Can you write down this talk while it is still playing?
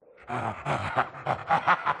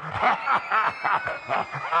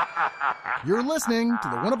You're listening to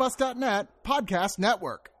the oneofus.net podcast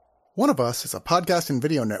network. One of Us is a podcast and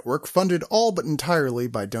video network funded all but entirely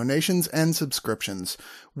by donations and subscriptions.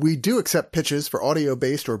 We do accept pitches for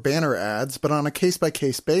audio-based or banner ads, but on a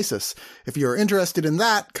case-by-case basis. If you're interested in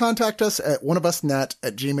that, contact us at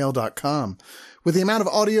oneofusnet@gmail.com. With the amount of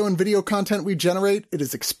audio and video content we generate, it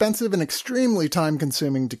is expensive and extremely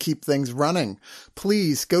time-consuming to keep things running.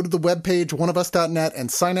 Please go to the webpage oneofus.net and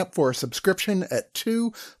sign up for a subscription at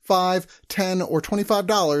 $2, $5, $10, or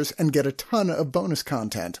 $25 and get a ton of bonus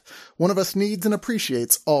content. One of Us needs and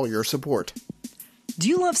appreciates all your support. Do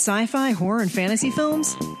you love sci-fi, horror, and fantasy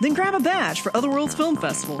films? Then grab a badge for Otherworlds Film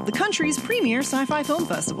Festival, the country's premier sci-fi film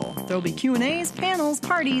festival. There'll be Q&As, panels,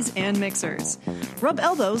 parties, and mixers. Rub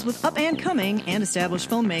elbows with up-and-coming and established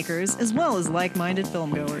filmmakers, as well as like-minded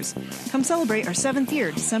filmgoers. Come celebrate our 7th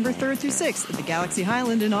year, December 3rd through 6th at the Galaxy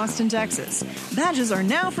Highland in Austin, Texas. Badges are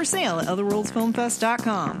now for sale at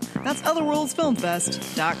otherworldsfilmfest.com. That's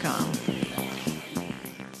otherworldsfilmfest.com.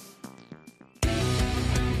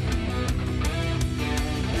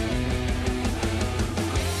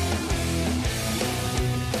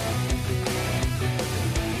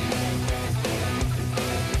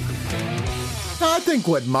 I think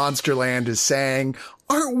what Monsterland is saying,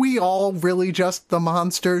 aren't we all really just the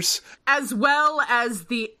monsters? As well as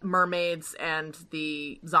the mermaids and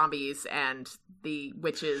the zombies and the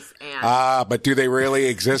witches and... but do they really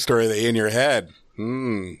exist or are they in your head?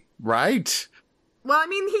 Right? Well, I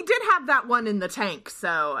mean, he did have that one in the tank,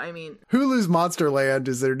 so, I mean... Hulu's Monsterland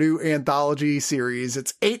is their new anthology series.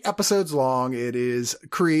 It's 8 episodes long. It is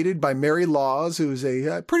created by Mary Laws, who's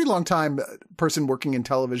a pretty long time person working in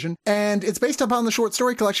television. And it's based upon the short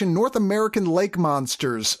story collection North American Lake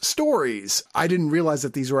Monsters Stories. I didn't realize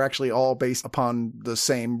that these were actually all based upon the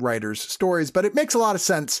same writer's stories, but it makes a lot of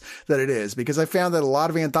sense that it is, because I found that a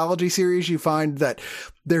lot of anthology series, you find that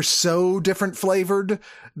they're so different flavored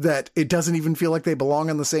that it doesn't even feel like they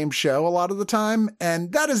belong on the same show a lot of the time.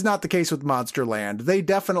 And that is not the case with Monsterland. They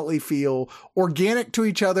definitely feel organic to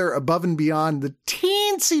each other above and beyond the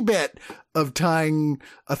teensy bit of tying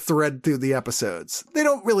a thread through the episodes. They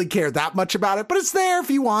don't really care that much about it, but it's there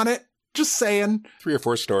if you want it. Just saying. 3 or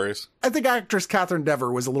 4 stories. I think actress Catherine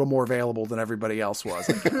Dever was a little more available than everybody else was,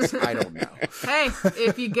 I guess. I don't know. Hey,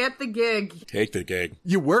 if you get the gig. Take the gig.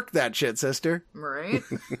 You work that shit, sister. Right?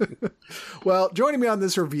 Well, joining me on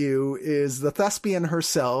this review is the thespian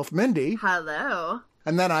herself, Mindy. Hello.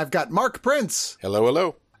 And then I've got Mark Prince. Hello,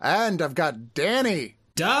 hello. And I've got Danny.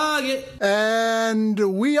 Dog it. And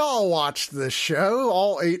we all watched this show,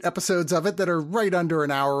 all 8 episodes of it that are right under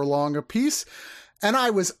an hour long apiece. And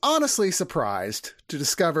I was honestly surprised to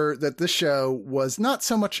discover that this show was not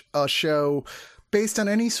so much a show based on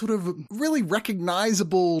any sort of really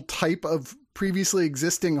recognizable type of previously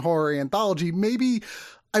existing horror anthology. Maybe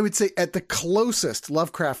I would say at the closest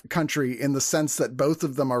Lovecraft Country, in the sense that both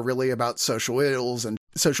of them are really about social ills and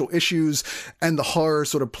social issues, and the horror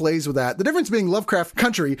sort of plays with that. The difference being Lovecraft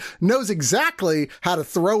Country knows exactly how to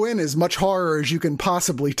throw in as much horror as you can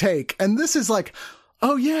possibly take. And this is like,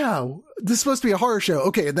 oh yeah, this is supposed to be a horror show.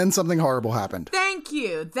 Okay, and then something horrible happened. Thank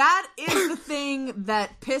you. That is the thing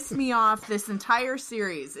that pissed me off this entire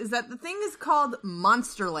series, is that the thing is called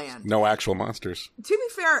Monsterland. No actual monsters. To be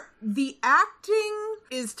fair, the acting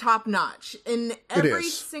is top-notch. In every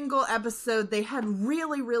single episode, they had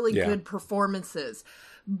really, really good performances.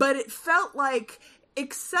 But it felt like,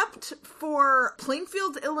 except for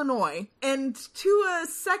Plainfield, Illinois, and to a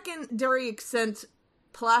secondary extent,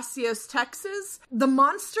 Palacios, Texas, the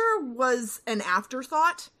monster was an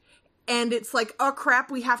afterthought. And it's like, oh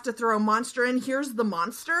crap, we have to throw a monster in. Here's the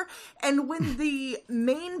monster. And when the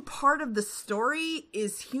main part of the story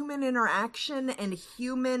is human interaction and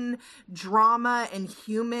human drama and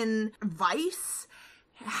human vice,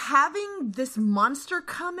 having this monster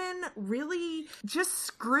come in really just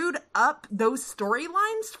screwed up those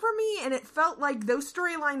storylines for me, and it felt like those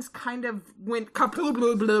storylines kind of went blah,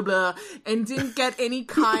 blah, blah, blah, and didn't get any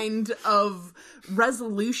kind of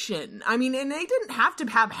resolution. I mean, and they didn't have to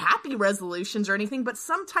have happy resolutions or anything, but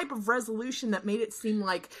some type of resolution that made it seem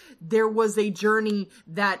like there was a journey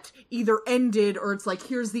that either ended, or it's like,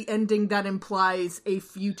 here's the ending that implies a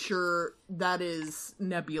future that is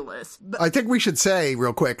nebulous. I think we should say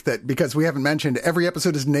real quick that, because we haven't mentioned, every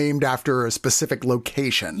episode is named after a specific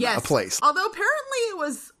location, a place. Although apparently it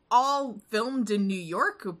was all filmed in New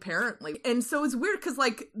York, apparently. And so it's weird because,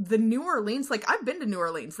 like, the New Orleans, like, I've been to New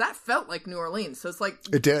Orleans. That felt like New Orleans. So it's like...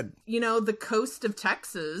 It did. You know, the coast of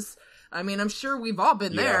Texas, I mean, I'm sure we've all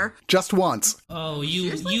been there. Just once. Oh,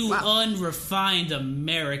 you unrefined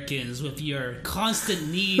Americans with your constant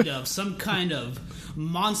need of some kind of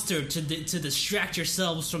monster to distract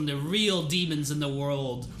yourselves from the real demons in the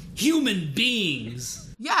world. Human beings.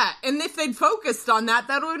 Yeah, and if they'd focused on that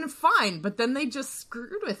would have been fine, but then they just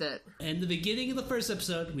screwed with it. In the beginning of the first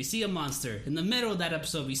episode, we see a monster. In the middle of that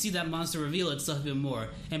episode, we see that monster reveal itself even more.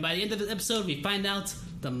 And by the end of the episode, we find out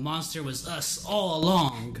the monster was us all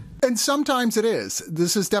along. And sometimes it is.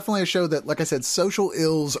 This is definitely a show that, like I said, social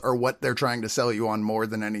ills are what they're trying to sell you on more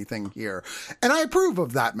than anything here. And I approve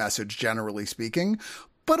of that message, generally speaking.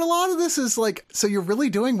 But a lot of this is like, so you're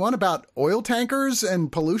really doing one about oil tankers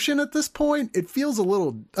and pollution at this point? It feels a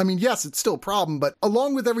little, I mean, yes, it's still a problem, but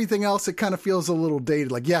along with everything else, it kind of feels a little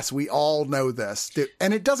dated. Like, yes, we all know this.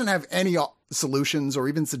 And it doesn't have any solutions or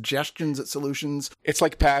even suggestions at solutions. It's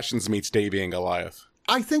like Passions meets Davy and Goliath.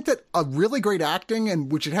 I think that a really great acting,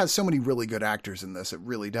 and which it has so many really good actors in this, it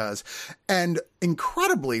really does, and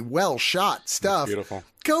incredibly well shot stuff, beautiful,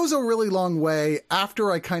 goes a really long way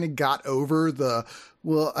after I kind of got over the,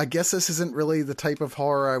 well, I guess this isn't really the type of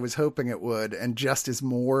horror I was hoping it would, and just is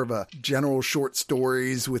more of a general short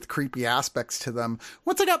stories with creepy aspects to them.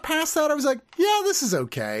 Once I got past that, I was like, yeah, this is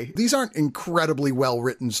okay. These aren't incredibly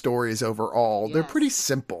well-written stories overall. Yes. They're pretty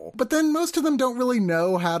simple. But then most of them don't really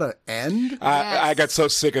know how to end. I got so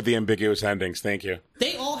sick of the ambiguous endings. Thank you.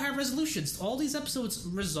 They all have resolutions. All these episodes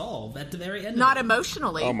resolve at the very end. Not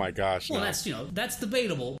emotionally. Oh my gosh. Well, no. that's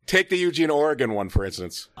debatable. Take the Eugene, Oregon one, for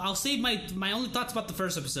instance. I'll save my only thoughts about the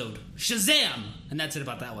first episode. Shazam! And that's it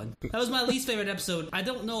about that one. That was my least favorite episode. I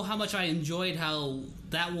don't know how much I enjoyed how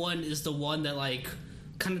that one is the one that, like,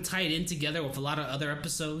 kind of tied in together with a lot of other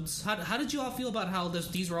episodes. How did you all feel about how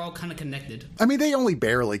these were all kind of connected? I mean, they only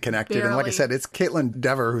barely connected. Barely. And like I said, it's Caitlin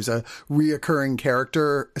Dever, who's a reoccurring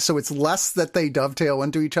character. So it's less that they dovetail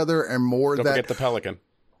into each other and more Don't forget the Pelican.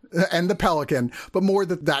 And the Pelican, but more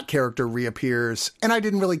that character reappears. And I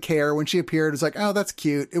didn't really care when she appeared. It was like, oh, that's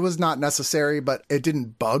cute. It was not necessary, but it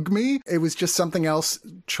didn't bug me. It was just something else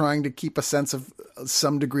trying to keep a sense of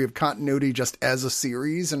some degree of continuity just as a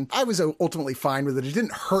series. And I was ultimately fine with it. It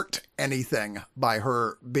didn't hurt anything by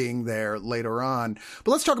her being there later on.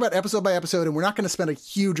 But let's talk about episode by episode, and we're not going to spend a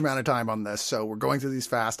huge amount of time on this. So we're going through these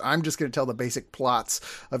fast. I'm just going to tell the basic plots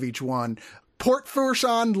of each one. Port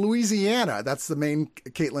Fourchon, Louisiana. That's the main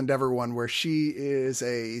Caitlin Dever one, where she is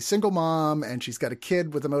a single mom and she's got a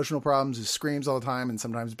kid with emotional problems who screams all the time and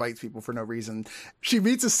sometimes bites people for no reason. She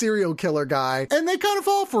meets a serial killer guy and they kind of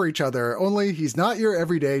fall for each other, only he's not your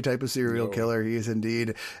everyday type of serial killer. He is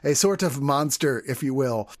indeed a sort of monster, if you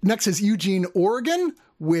will. Next is Eugene, Oregon,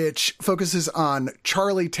 which focuses on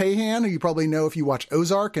Charlie Tahan, who you probably know if you watch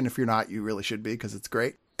Ozark, and if you're not, you really should be because it's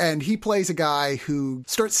great. And he plays a guy who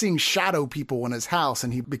starts seeing shadow people in his house.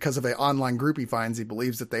 And because of an online group he finds, he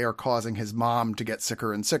believes that they are causing his mom to get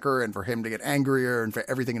sicker and sicker and for him to get angrier and for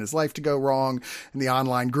everything in his life to go wrong. And the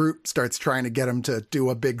online group starts trying to get him to do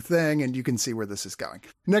a big thing. And you can see where this is going.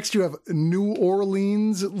 Next, you have New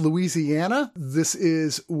Orleans, Louisiana. This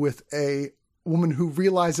is with a woman who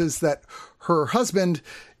realizes that her husband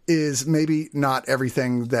is maybe not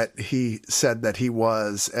everything that he said that he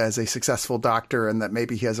was as a successful doctor, and that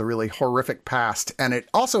maybe he has a really horrific past. And it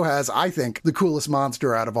also has, I think, the coolest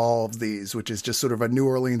monster out of all of these, which is just sort of a New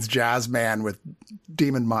Orleans jazz man with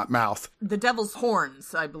demon mouth. The Devil's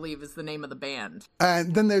Horns, I believe, is the name of the band.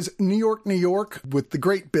 And then there's New York, New York, with the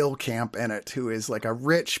great Bill Camp in it, who is like a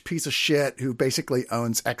rich piece of shit who basically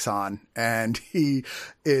owns Exxon. And he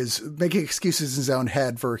is making excuses in his own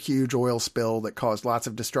head for a huge oil spill that caused lots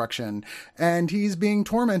of destruction. And he's being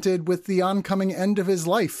tormented with the oncoming end of his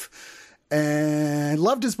life. And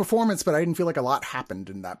loved his performance, but I didn't feel like a lot happened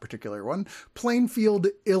in that particular one. Plainfield,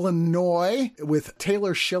 Illinois, with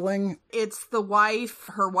Taylor Schilling. It's the wife.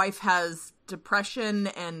 Her wife has depression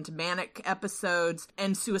and manic episodes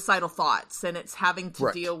and suicidal thoughts, and it's having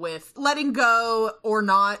to deal with letting go or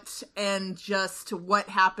not, and just what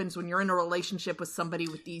happens when you're in a relationship with somebody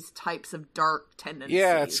with these types of dark tendencies.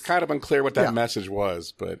 Yeah, it's kind of unclear what that message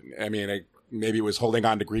was, but I mean, maybe it was holding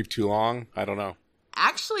on to grief too long. I don't know.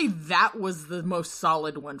 Actually, that was the most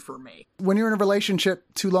solid one for me. When you're in a relationship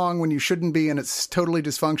too long when you shouldn't be and it's totally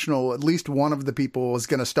dysfunctional, at least one of the people is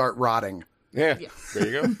going to start rotting. Yeah, there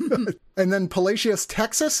you go. And then Palacios,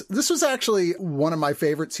 Texas. This was actually one of my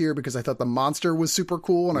favorites here because I thought the monster was super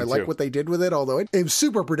cool and I like what they did with it, although it was a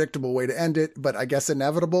super predictable way to end it, but I guess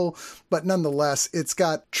inevitable. But nonetheless, it's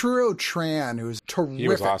got Truro Tran, who's terrific. He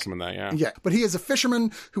was awesome in that, yeah. Yeah, but he is a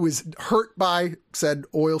fisherman who is hurt by said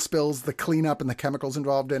oil spills, the cleanup and the chemicals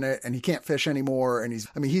involved in it, and he can't fish anymore, and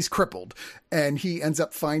he's crippled. And he ends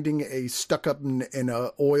up finding a stuck up in a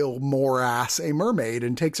oil morass, a mermaid,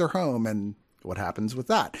 and takes her home, and what happens with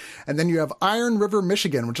that. And then you have Iron River,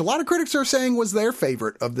 Michigan, which a lot of critics are saying was their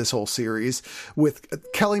favorite of this whole series, with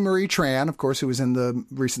Kelly Marie Tran, of course, who was in the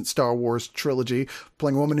recent Star Wars trilogy,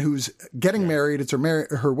 playing a woman who's getting married. It's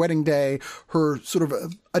her wedding day. Her sort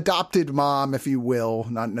of adopted mom, if you will,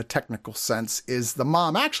 not in a technical sense, is the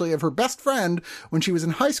mom actually of her best friend when she was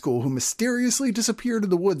in high school, who mysteriously disappeared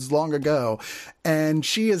in the woods long ago. And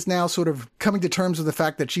she is now sort of coming to terms with the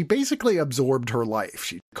fact that she basically absorbed her life.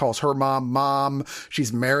 She calls her mom.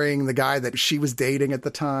 She's marrying the guy that she was dating at the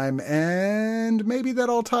time. And maybe that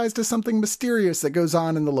all ties to something mysterious that goes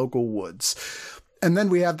on in the local woods. And then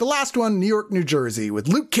we have the last one, New York, New Jersey, with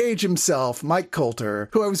Luke Cage himself, Mike Coulter,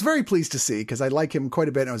 who I was very pleased to see because I like him quite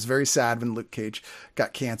a bit. And I was very sad when Luke Cage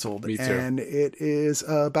got canceled. Me too. And it is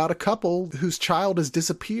about a couple whose child has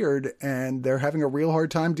disappeared and they're having a real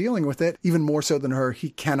hard time dealing with it. Even more so than her, he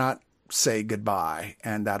cannot say goodbye.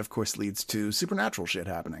 And that, of course, leads to supernatural shit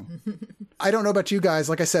happening. I don't know about you guys.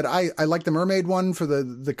 Like I said, I like the mermaid one for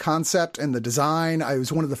the concept and the design. I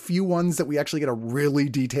was one of the few ones that we actually get a really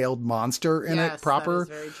detailed monster in it proper.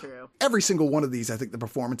 That is very true. Every single one of these, I think the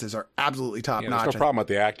performances are absolutely top notch. There's no problem with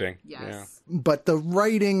the acting. Yes. Yeah. But the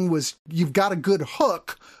writing was, you've got a good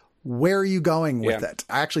hook. Where are you going with it?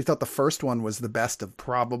 I actually thought the first one was the best of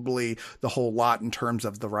probably the whole lot in terms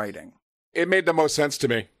of the writing. It made the most sense to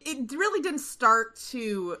me. It really didn't start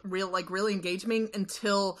to really engage me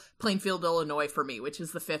until Plainfield, Illinois for me, which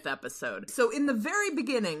is the 5th episode. So in the very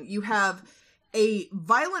beginning, you have a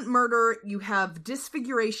violent murder, you have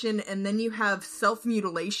disfiguration, and then you have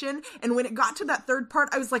self-mutilation. And when it got to that third part,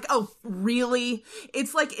 I was like, oh, really?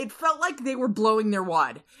 It's like, it felt like they were blowing their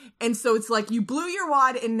wad. And so it's like, you blew your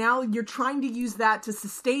wad, and now you're trying to use that to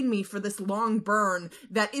sustain me for this long burn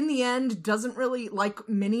that in the end doesn't really, like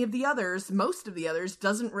most of the others,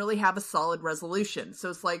 doesn't really have a solid resolution. So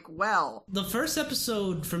it's like, well. The first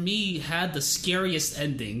episode, for me, had the scariest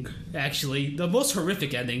ending, actually. The most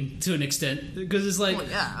horrific ending, to an extent. Because it's like,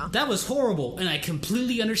 that was horrible, and I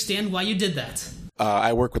completely understand why you did that.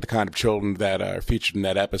 I work with the kind of children that are featured in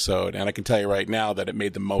that episode, and I can tell you right now that it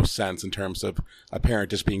made the most sense in terms of a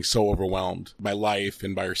parent just being so overwhelmed by life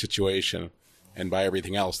and by her situation and by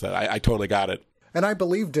everything else that I totally got it. And I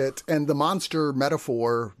believed it, and the monster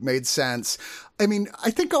metaphor made sense. I mean,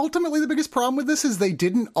 I think ultimately the biggest problem with this is they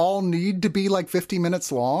didn't all need to be like 50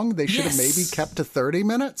 minutes long. They should have maybe kept to 30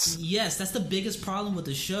 minutes. Yes, that's the biggest problem with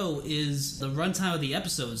the show is the runtime of the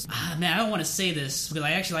episodes. Man, I don't want to say this because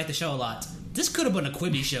I actually like the show a lot. This could have been a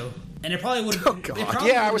Quibi show, and it probably would have been. Oh, God.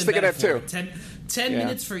 Yeah, I was thinking that too. 10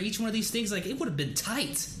 minutes for each one of these things, like it would have been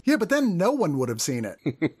tight. Yeah, but then no one would have seen it.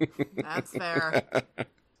 That's fair.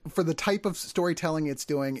 For the type of storytelling it's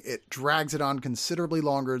doing, it drags it on considerably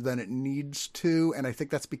longer than it needs to. And I think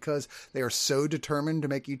that's because they are so determined to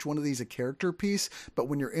make each one of these a character piece. But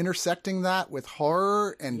when you're intersecting that with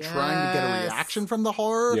horror and trying to get a reaction from the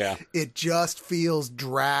horror, it just feels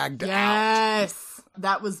dragged out. Yes.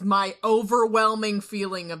 That was my overwhelming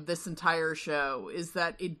feeling of this entire show, is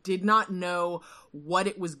that it did not know what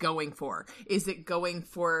it was going for. Is it going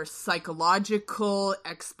for psychological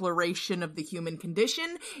exploration of the human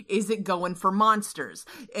condition? Is it going for monsters?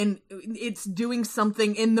 And it's doing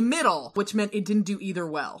something in the middle, which meant it didn't do either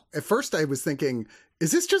well. At first I was thinking,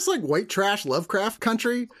 is this just like white trash Lovecraft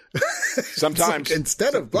country? Sometimes. Like,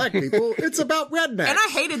 instead of black people, it's about rednecks. And I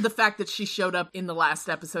hated the fact that she showed up in the last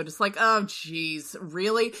episode. It's like, oh, geez,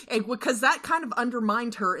 really? Because that kind of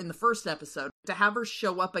undermined her in the first episode. To have her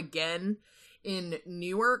show up again in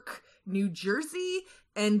Newark, New Jersey,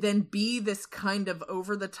 and then be this kind of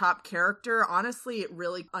over-the-top character, honestly, it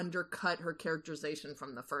really undercut her characterization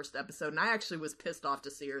from the first episode, and I actually was pissed off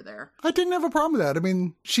to see her there. I didn't have a problem with that. I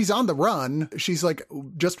mean, she's on the run. She's like,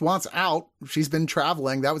 just wants out. She's been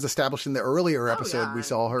traveling. That was established in the earlier episode we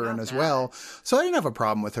saw her in as well. So I didn't have a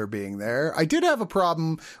problem with her being there. I did have a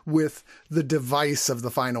problem with the device of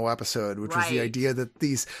the final episode, which was the idea that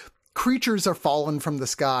these creatures are fallen from the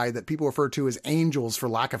sky that people refer to as angels for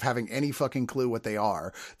lack of having any fucking clue what they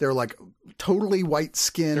are. They're like totally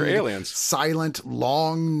white-skinned, they're aliens, silent,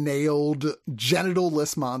 long-nailed,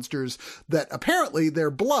 genital-less monsters that apparently their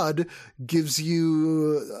blood gives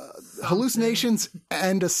you hallucinations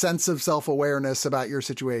and a sense of self-awareness about your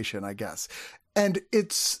situation, I guess. And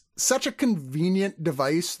it's such a convenient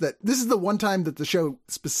device that this is the one time that the show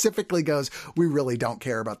specifically goes, we really don't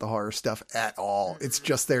care about the horror stuff at all. It's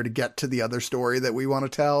just there to get to the other story that we want to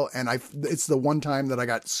tell. And it's the one time that I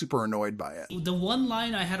got super annoyed by it. The one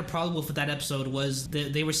line I had a problem with that episode was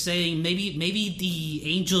that they were saying maybe the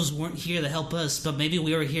angels weren't here to help us, but maybe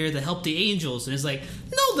we were here to help the angels. And it's like,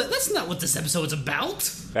 no, that's not what this episode's about.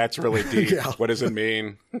 That's really deep. Yeah. What does it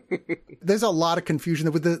mean? There's a lot of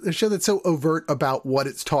confusion with the show that's so overt about what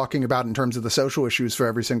it's talking about in terms of the social issues for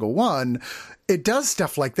every single one. It does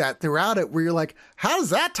stuff like that throughout it where you're like, how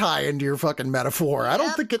does that tie into your fucking metaphor? I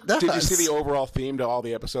don't think it does. Did you see the overall theme to all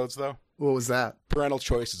the episodes, though? What was that? Parental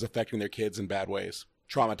choices affecting their kids in bad ways,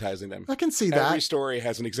 traumatizing them. I can see that. Every story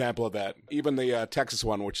has an example of that. Even the Texas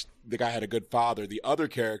one, which the guy had a good father, the other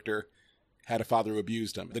character had a father who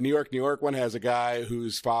abused him. The New York one has a guy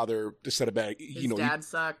whose father just said about, his dad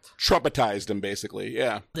sucked. Traumatized him, basically,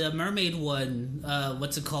 yeah. The mermaid one,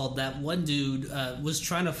 what's it called? That one dude was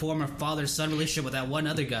trying to form a father-son relationship with that one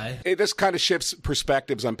other guy. It just kind of shifts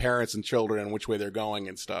perspectives on parents and children and which way they're going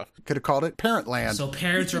and stuff. Could have called it Parentland. So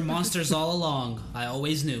parents are monsters all along. I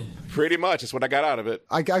always knew. Pretty much. That's what I got out of it.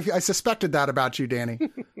 I suspected that about you, Danny.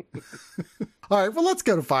 All right, well, let's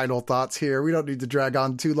go to final thoughts here. We don't need to drag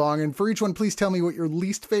on too long. And for each one, please tell me what your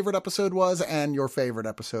least favorite episode was and your favorite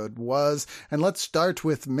episode was. And let's start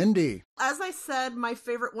with Mindy. As I said, my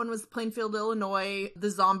favorite one was Plainfield, Illinois, the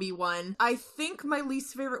zombie one. I think my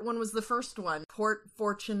least favorite one was the first one, Port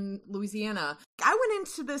Fortune, Louisiana. I went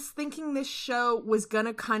into this thinking this show was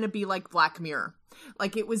gonna kind of be like Black Mirror.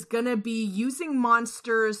 Like it was gonna be using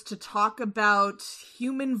monsters to talk about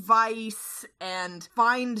human vice and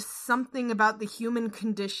find something about the human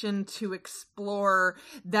condition to explore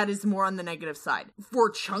that is more on the negative side.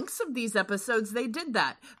 For chunks of these episodes, they did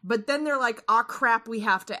that. But then they're like, ah, crap, we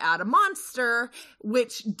have to add a monster,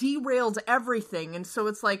 which derailed everything. And so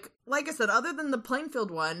it's like I said, other than the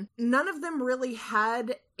Plainfield one, none of them really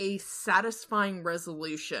had a satisfying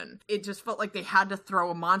resolution. It just felt like they had to throw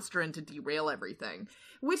a monster in to derail everything,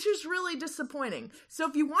 which is really disappointing. So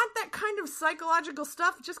if you want that kind of psychological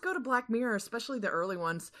stuff, just go to Black Mirror, especially the early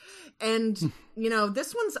ones. And,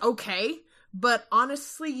 this one's okay, but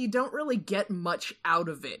honestly, you don't really get much out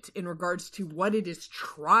of it in regards to what it is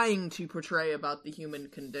trying to portray about the human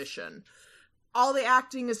condition. All the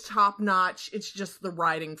acting is top-notch, it's just the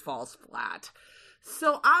writing falls flat.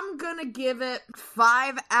 So I'm gonna give it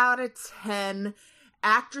 5 out of 10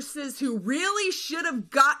 actresses who really should have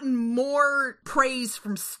gotten more praise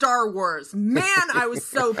from Star Wars. Man, I was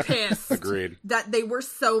so pissed. Agreed. That they were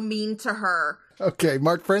so mean to her. Okay,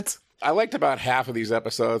 Mark Prince? I liked about half of these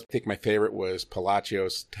episodes. I think my favorite was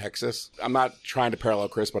Palacios, Texas. I'm not trying to parallel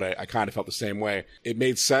Chris, but I kind of felt the same way. It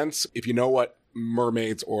made sense. If you know what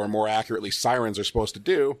mermaids, or more accurately sirens, are supposed to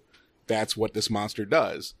do, that's what this monster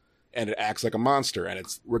does. And it acts like a monster, and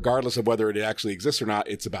it's regardless of whether it actually exists or not,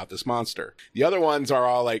 it's about this monster. The other ones are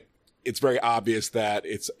all like, it's very obvious that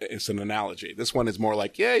it's an analogy. This one is more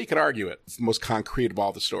like, yeah, you could argue it. It's the most concrete of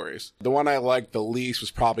all the stories. The one I liked the least was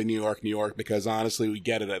probably New York, because honestly, we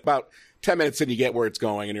get it at about 10 minutes in, you get where it's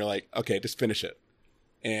going, and you're like, okay, just finish it.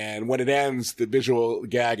 And when it ends, the visual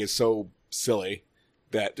gag is so silly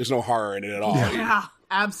that there's no horror in it at all. Yeah,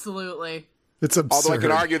 absolutely. It's absurd. Although I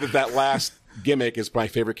can argue that last gimmick is my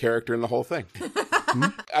favorite character in the whole thing.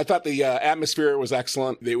 I thought the atmosphere was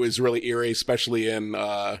excellent. It was really eerie, especially in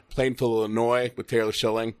Plainfield, Illinois with Taylor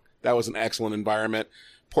Schilling. That was an excellent environment.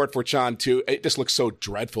 Port Fortune, too. It just looks so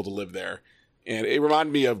dreadful to live there. And it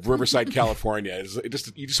reminded me of Riverside, California. You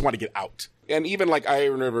just want to get out. And even like I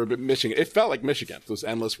remember Michigan, it felt like Michigan. Those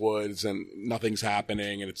endless woods and nothing's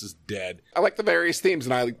happening and it's just dead. I like the various themes,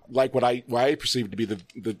 and I like what I perceive to be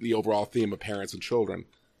the overall theme of parents and children.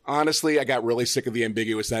 Honestly, I got really sick of the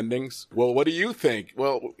ambiguous endings. Well, what do you think?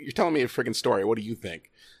 Well, you're telling me a freaking story. What do you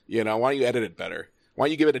think? Why don't you edit it better? Why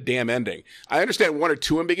don't you give it a damn ending? I understand 1 or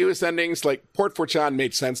 2 ambiguous endings. Like Port Fortune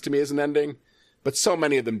made sense to me as an ending, but so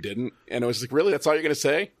many of them didn't. And it was like, really? That's all you're going to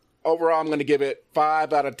say? Overall, I'm going to give it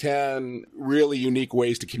 5 out of 10 really unique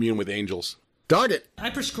ways to commune with angels. Dog it. I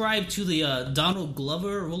prescribe to the Donald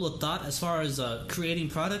Glover rule of thought as far as creating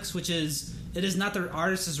products, which is it is not the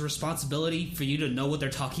artist's responsibility for you to know what they're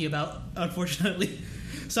talking about, unfortunately.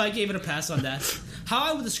 So I gave it a pass on that.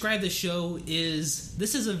 How I would describe this show is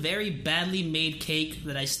this is a very badly made cake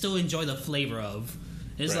that I still enjoy the flavor of.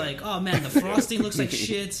 It's right. Like, oh man, the frosting looks like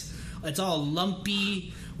shit. It's all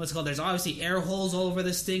lumpy. What's it called? There's obviously air holes all over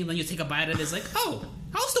this thing, and then you take a bite of it. It's like, oh,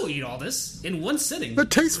 I'll still eat all this in one sitting. It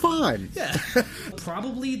tastes fine. Yeah.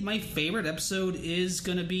 Probably my favorite episode is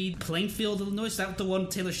going to be Plainfield, Illinois. Is that the one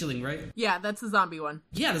Taylor Schilling, right? Yeah, that's the zombie one.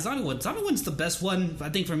 Yeah, the zombie one. Zombie one's the best one, I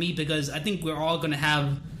think, for me, because I think we're all going to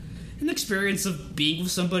have an experience of being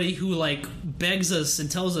with somebody who, like, begs us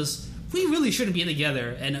and tells us we really shouldn't be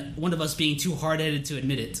together, and one of us being too hard-headed to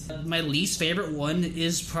admit it. My least favorite one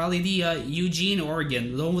is probably the Eugene,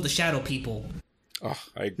 Oregon, the one with the shadow people. Oh,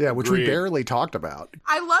 which we barely talked about.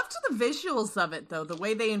 I loved the visuals of it, though, the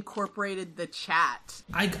way they incorporated the chat.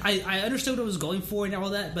 I understood what I was going for and all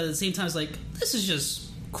that, but at the same time, it's like, this is just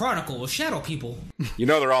Chronicle with shadow people. You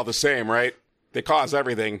know they're all the same, right? They cause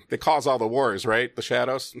everything. They cause all the wars, right? The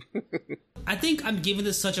shadows. I think I'm giving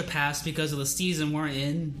this such a pass because of the season we're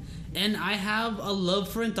in, and I have a love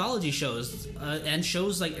for anthology shows, and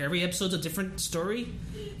shows like every episode's a different story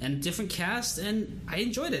and different cast, and I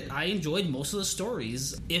enjoyed it. I enjoyed most of the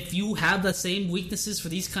stories. If you have the same weaknesses for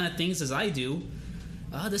these kind of things as I do,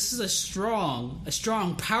 this is a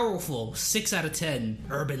strong, powerful 6 out of 10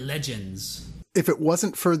 urban legends. If it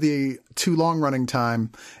wasn't for the too long running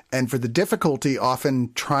time and for the difficulty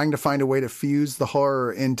often trying to find a way to fuse the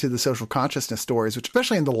horror into the social consciousness stories, which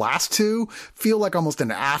especially in the last two feel like almost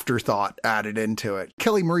an afterthought added into it.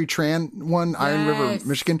 Kelly Marie Tran one, Iron River,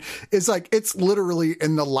 Michigan, is like, it's literally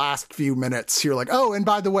in the last few minutes. You're like, oh, and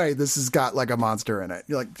by the way, this has got like a monster in it.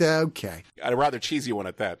 You're like, okay. I'd rather cheesy one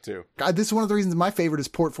at that too. This is one of the reasons my favorite is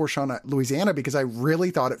Port Fourchon, Louisiana, because I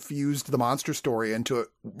really thought it fused the monster story into it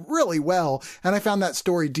really well. And I found that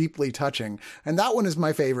story deeply touching. And that one is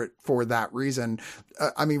my favorite for that reason.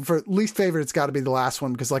 For least favorite, it's got to be the last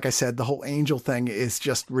one, because like I said, the whole angel thing is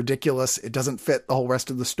just ridiculous. It doesn't fit the whole rest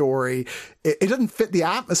of the story. It doesn't fit the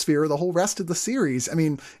atmosphere of the whole rest of the series. I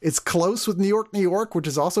mean, it's close with New York, which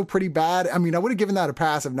is also pretty bad. I mean, I would have given that a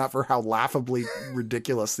pass if not for how laughably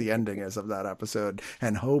ridiculous the ending is of that episode.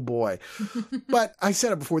 And oh boy. But I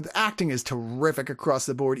said it before, the acting is terrific across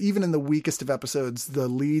the board. Even in the weakest of episodes, the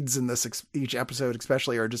leads in this each episode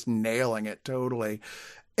especially are just nailing it totally.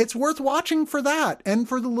 It's worth watching for that, and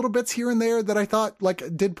for the little bits here and there that I thought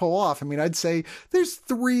like did pull off. I mean, I'd say there's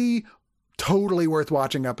 3 totally worth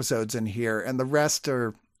watching episodes in here, and the rest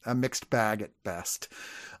are a mixed bag at best.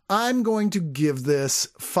 I'm going to give this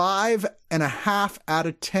 5.5 out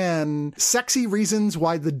of 10 sexy reasons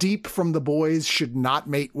why the deep from the boys should not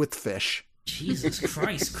mate with fish. Jesus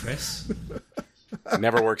Christ, Chris.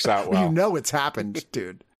 Never works out well. You know it's happened,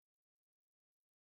 dude.